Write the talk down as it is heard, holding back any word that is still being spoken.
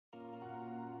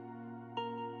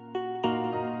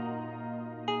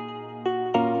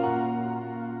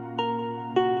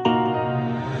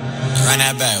Run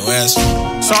that back, West.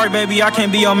 Sorry, baby, I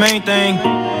can't be your main thing.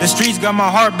 The streets got my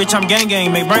heart, bitch, I'm gang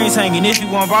gang. Make brains hanging. If you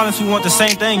want violence, we want the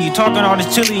same thing. You talking all this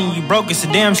chili and you broke, it's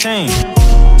a damn shame.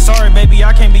 Sorry, baby,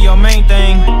 I can't be your main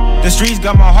thing. The streets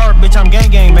got my heart, bitch, I'm gang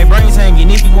gang. Make brains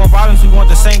hanging. If you want violence, we want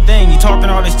the same thing. You talking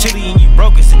all this chili and you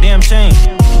broke, it's a damn shame.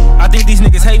 I think these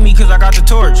niggas hate me cause I got the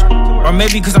torch. Or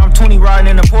maybe cause I'm 20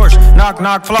 riding in a Porsche. Knock,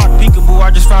 knock, flock, peekaboo,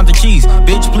 I just found the cheese.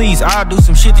 Bitch, please, I'll do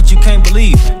some shit that you can't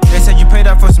believe. They said you paid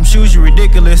up for some shoes, you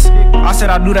ridiculous. I said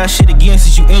I'll do that shit again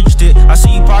since you interested. I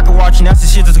see you pocket watching, that's the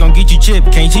shit that's gonna get you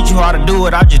chipped. Can't teach you how to do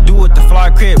it, I just do it to fly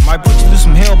crib. Might put you through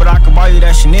some hell, but I can buy you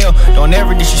that Chanel. Don't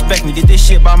ever disrespect me, did this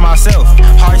shit by myself.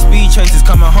 High speed chases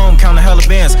coming home, counting hella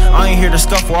bands. I ain't here to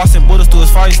scuffle, I send bullets through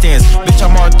his fire stands. Bitch,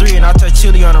 I'm R3 and I touch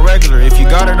chili on a regular. If you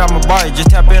got it, I'ma buy it, just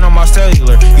tap in on my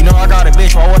cellular. You know I got a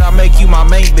bitch, why would I make you my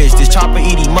main bitch? This chopper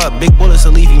eat him up, big bullets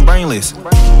will leave him brainless.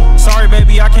 Sorry,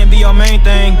 baby, I can't be your main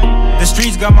thing. The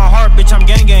streets got my heart, bitch, I'm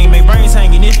gang gang. Make brains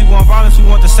hanging. If you want violence, we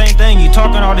want the same thing. You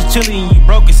talking all this chili and you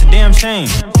broke, it's a damn shame.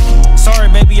 Sorry,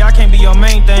 baby, I can't be your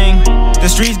main thing. The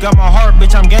streets got my heart,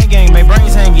 bitch, I'm gang gang. Make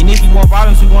brains hanging. If you want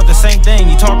violence, we want the same thing.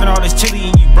 You talking all this chili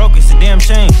and you broke, it's a damn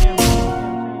shame.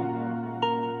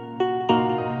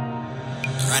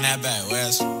 Run that back,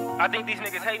 West. I think these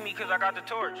niggas hate me cause I got the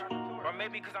torch. Or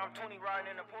maybe cause I'm 20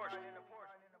 riding in a Porsche.